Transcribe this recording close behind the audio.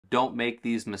don't make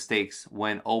these mistakes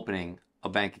when opening a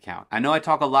bank account. I know I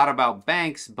talk a lot about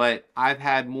banks, but I've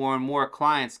had more and more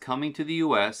clients coming to the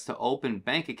US to open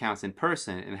bank accounts in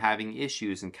person and having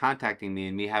issues and contacting me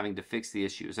and me having to fix the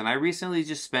issues. And I recently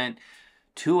just spent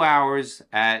 2 hours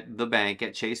at the bank,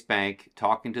 at Chase Bank,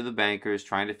 talking to the bankers,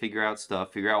 trying to figure out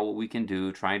stuff, figure out what we can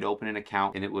do, trying to open an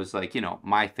account. And it was like, you know,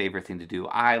 my favorite thing to do.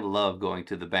 I love going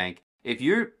to the bank. If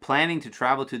you're planning to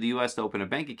travel to the US to open a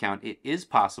bank account, it is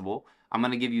possible. I'm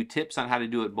going to give you tips on how to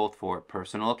do it both for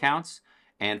personal accounts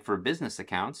and for business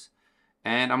accounts.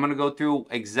 And I'm going to go through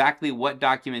exactly what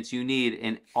documents you need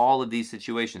in all of these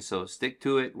situations. So stick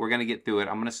to it. We're going to get through it.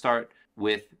 I'm going to start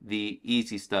with the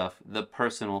easy stuff, the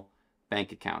personal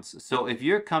bank accounts. So if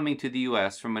you're coming to the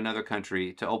US from another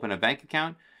country to open a bank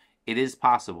account, it is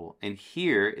possible. And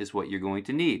here is what you're going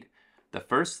to need. The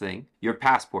first thing, your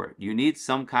passport. You need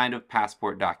some kind of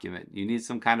passport document. You need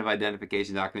some kind of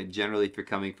identification document. Generally, if you're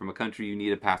coming from a country, you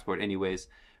need a passport anyways.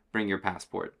 Bring your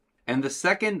passport. And the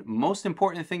second most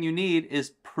important thing you need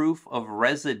is proof of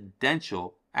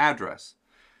residential address.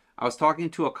 I was talking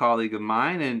to a colleague of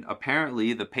mine, and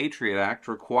apparently the Patriot Act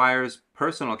requires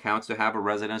personal accounts to have a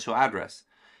residential address.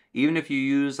 Even if you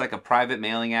use like a private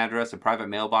mailing address, a private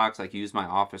mailbox, like you use my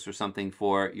office or something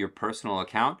for your personal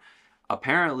account,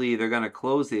 apparently they're going to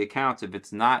close the accounts if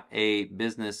it's not a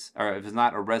business or if it's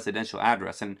not a residential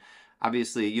address. And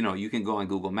obviously, you know, you can go on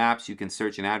Google Maps, you can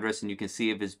search an address and you can see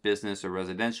if it's business or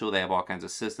residential. They have all kinds of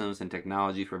systems and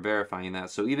technology for verifying that.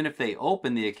 So even if they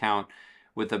open the account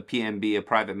with a PMB, a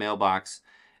private mailbox,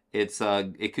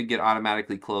 it could get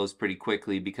automatically closed pretty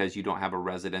quickly because you don't have a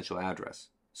residential address.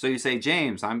 So you say,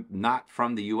 James, I'm not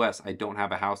from the US. I don't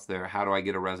have a house there. How do I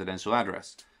get a residential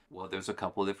address? Well, there's a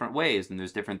couple of different ways, and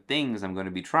there's different things I'm going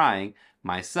to be trying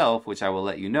myself, which I will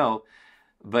let you know.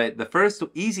 But the first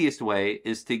easiest way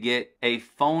is to get a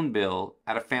phone bill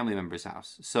at a family member's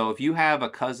house. So if you have a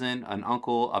cousin, an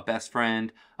uncle, a best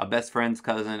friend's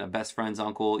cousin, a best friend's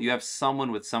uncle, you have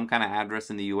someone with some kind of address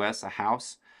in the US, a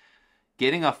house,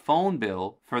 getting a phone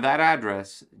bill for that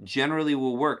address generally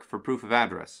will work for proof of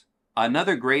address.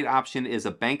 Another great option is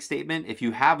a bank statement. If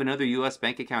you have another US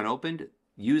bank account opened,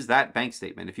 use that bank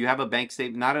statement. If you have a bank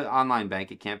statement, not an online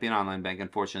bank, it can't be an online bank,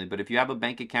 unfortunately, but if you have a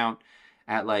bank account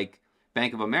at like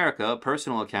Bank of America, a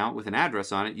personal account with an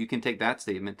address on it, you can take that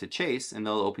statement to Chase and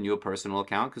they'll open you a personal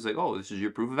account because like, oh, this is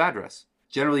your proof of address.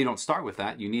 Generally, you don't start with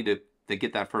that. You need to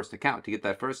get that first account. To get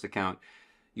that first account,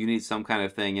 you need some kind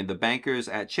of thing. And the bankers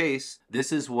at Chase,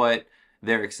 this is what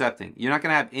they're accepting. You're not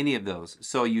going to have any of those.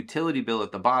 So a utility bill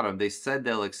at the bottom, they said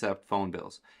they'll accept phone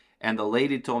bills. And the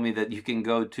lady told me that you can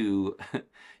go to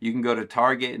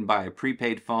Target and buy a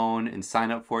prepaid phone and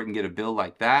sign up for it and get a bill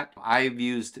like that. I've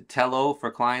used Tello for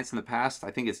clients in the past.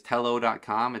 I think it's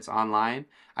tello.com. It's online.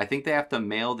 I think they have to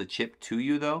mail the chip to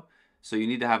you though. So you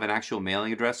need to have an actual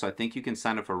mailing address. So I think you can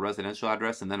sign up for a residential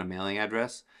address and then a mailing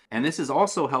address. And this is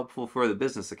also helpful for the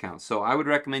business account. So I would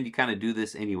recommend you kind of do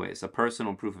this anyways, a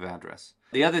personal proof of address.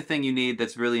 The other thing you need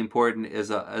that's really important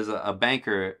is a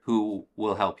banker who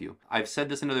will help you. I've said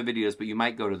this in other videos, but you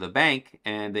might go to the bank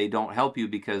and they don't help you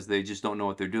because they just don't know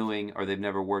what they're doing or they've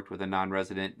never worked with a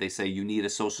non-resident. They say you need a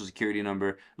social security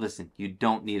number. Listen, you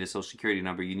don't need a social security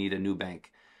number. You need a new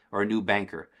bank or a new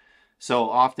banker. So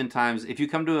oftentimes, if you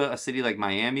come to a city like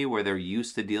Miami where they're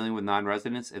used to dealing with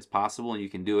non-residents, it's possible and you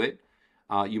can do it.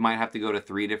 You might have to go to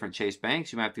 3 different Chase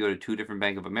banks. You might have to go to 2 different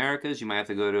Bank of Americas. You might have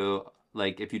to go to,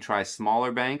 like, if you try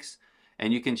smaller banks.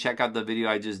 And you can check out the video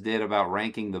I just did about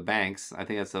ranking the banks. I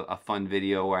think that's a fun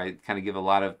video where I kind of give a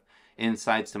lot of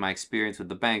insights to my experience with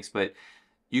the banks. But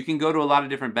you can go to a lot of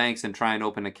different banks and try and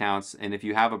open accounts. And if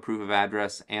you have a proof of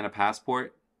address and a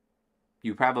passport,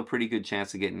 you have a pretty good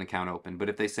chance of getting an account open. But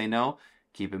if they say no,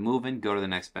 keep it moving, go to the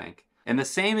next bank. And the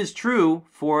same is true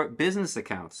for business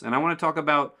accounts. And I want to talk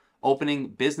about opening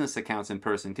business accounts in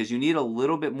person because you need a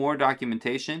little bit more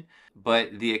documentation,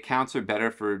 but the accounts are better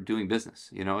for doing business.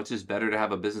 You know, it's just better to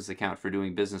have a business account for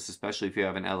doing business, especially if you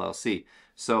have an LLC.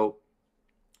 So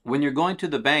when you're going to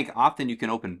the bank, often you can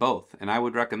open both. And I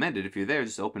would recommend it if you're there,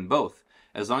 just open both.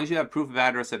 As long as you have proof of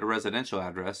address at a residential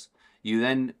address,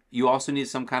 you also need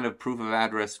some kind of proof of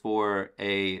address for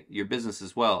your business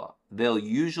as well. They'll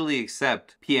usually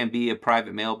accept PMB, a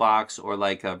private mailbox, or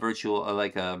like a virtual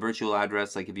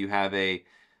address. Like if you have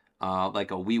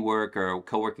like a WeWork or a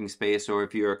co-working space, or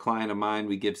if you're a client of mine,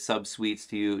 we give sub-suites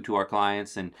to our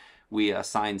clients, and we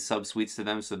assign sub-suites to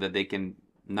them so that they can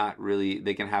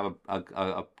have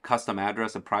a custom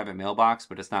address, a private mailbox,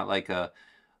 but it's not like a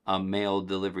mail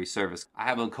delivery service. I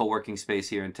have a co-working space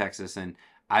here in Texas, and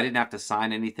I didn't have to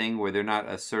sign anything where they're not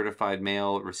a certified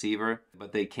mail receiver,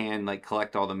 but they can like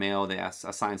collect all the mail. They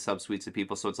assign subsuites to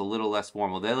people, so it's a little less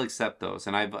formal. They'll accept those,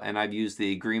 and I've used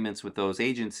the agreements with those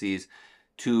agencies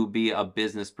to be a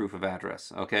business proof of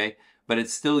address. Okay, but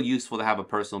it's still useful to have a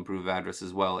personal proof of address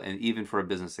as well, and even for a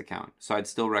business account. So I'd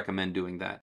still recommend doing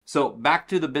that. So back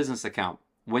to the business account.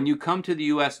 When you come to the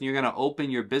U.S. and you're going to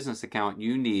open your business account,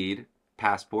 you need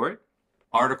passport,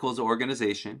 articles of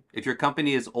organization. If your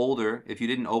company is older, if you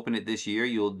didn't open it this year,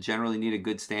 you'll generally need a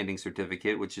good standing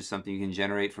certificate, which is something you can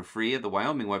generate for free at the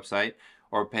Wyoming website,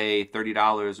 or pay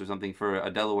 $30 or something for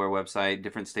a Delaware website.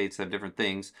 Different states have different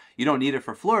things. You don't need it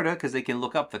for Florida because they can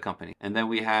look up the company. And then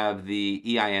we have the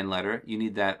EIN letter. You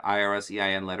need that IRS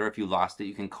EIN letter. If you lost it,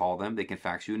 you can call them. They can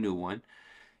fax you a new one.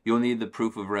 You'll need the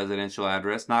proof of residential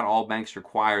address. Not all banks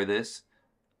require this.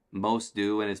 Most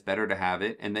do, and it's better to have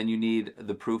it. And then you need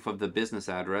the proof of the business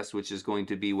address, which is going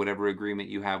to be whatever agreement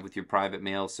you have with your private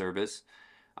mail service.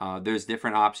 There's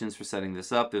different options for setting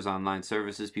this up. There's online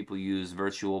services. People use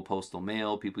virtual postal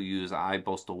mail. People use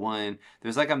iPostal One.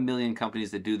 There's like a million companies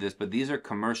that do this, but these are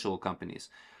commercial companies.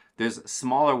 There's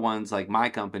smaller ones like my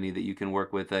company that you can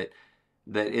work with that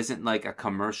isn't like a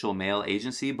commercial mail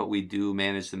agency, but we do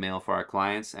manage the mail for our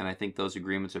clients, and I think those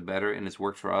agreements are better, and it's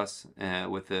worked for us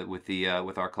with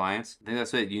our clients. I think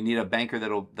that's it. You need a banker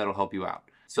that'll help you out.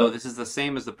 So this is the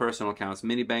same as the personal accounts.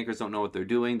 Many bankers don't know what they're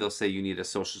doing. They'll say you need a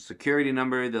social security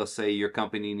number. They'll say your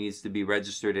company needs to be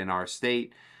registered in our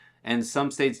state, and some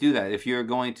states do that. If you're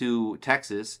going to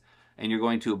Texas and you're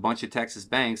going to a bunch of Texas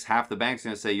banks, half the banks are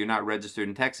going to say you're not registered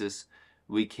in Texas.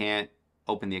 We can't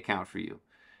open the account for you.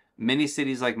 Many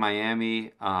cities like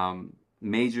Miami,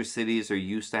 major cities are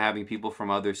used to having people from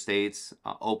other states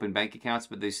open bank accounts,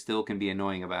 but they still can be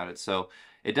annoying about it. So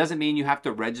it doesn't mean you have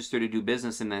to register to do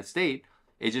business in that state.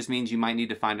 It just means you might need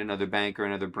to find another bank or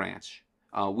another branch.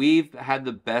 We've had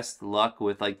the best luck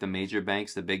with like the major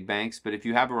banks, the big banks, but if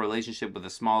you have a relationship with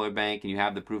a smaller bank and you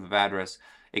have the proof of address,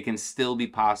 it can still be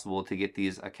possible to get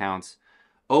these accounts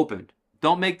opened.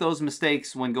 Don't make those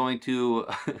mistakes when going to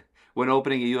when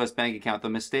opening a U.S. bank account. The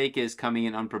mistake is coming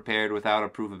in unprepared without a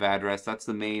proof of address. That's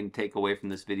the main takeaway from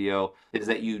this video, is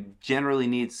that you generally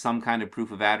need some kind of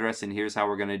proof of address, and here's how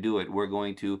we're going to do it. We're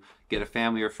going to get a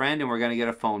family or friend, and we're going to get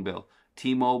a phone bill.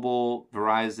 T-Mobile,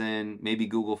 Verizon, maybe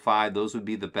Google Fi, those would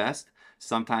be the best.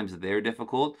 Sometimes they're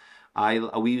difficult.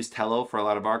 We use Tello for a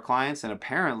lot of our clients, and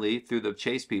apparently through the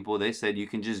Chase people, they said you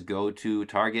can just go to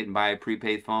Target and buy a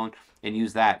prepaid phone and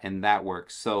use that, and that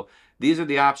works. So these are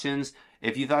the options.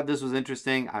 If you thought this was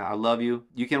interesting, I love you.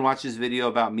 You can watch this video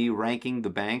about me ranking the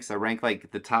banks. I rank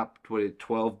like the top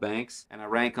 12 banks, and I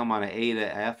rank them on an A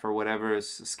to F or whatever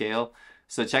scale.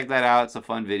 So check that out. It's a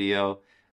fun video.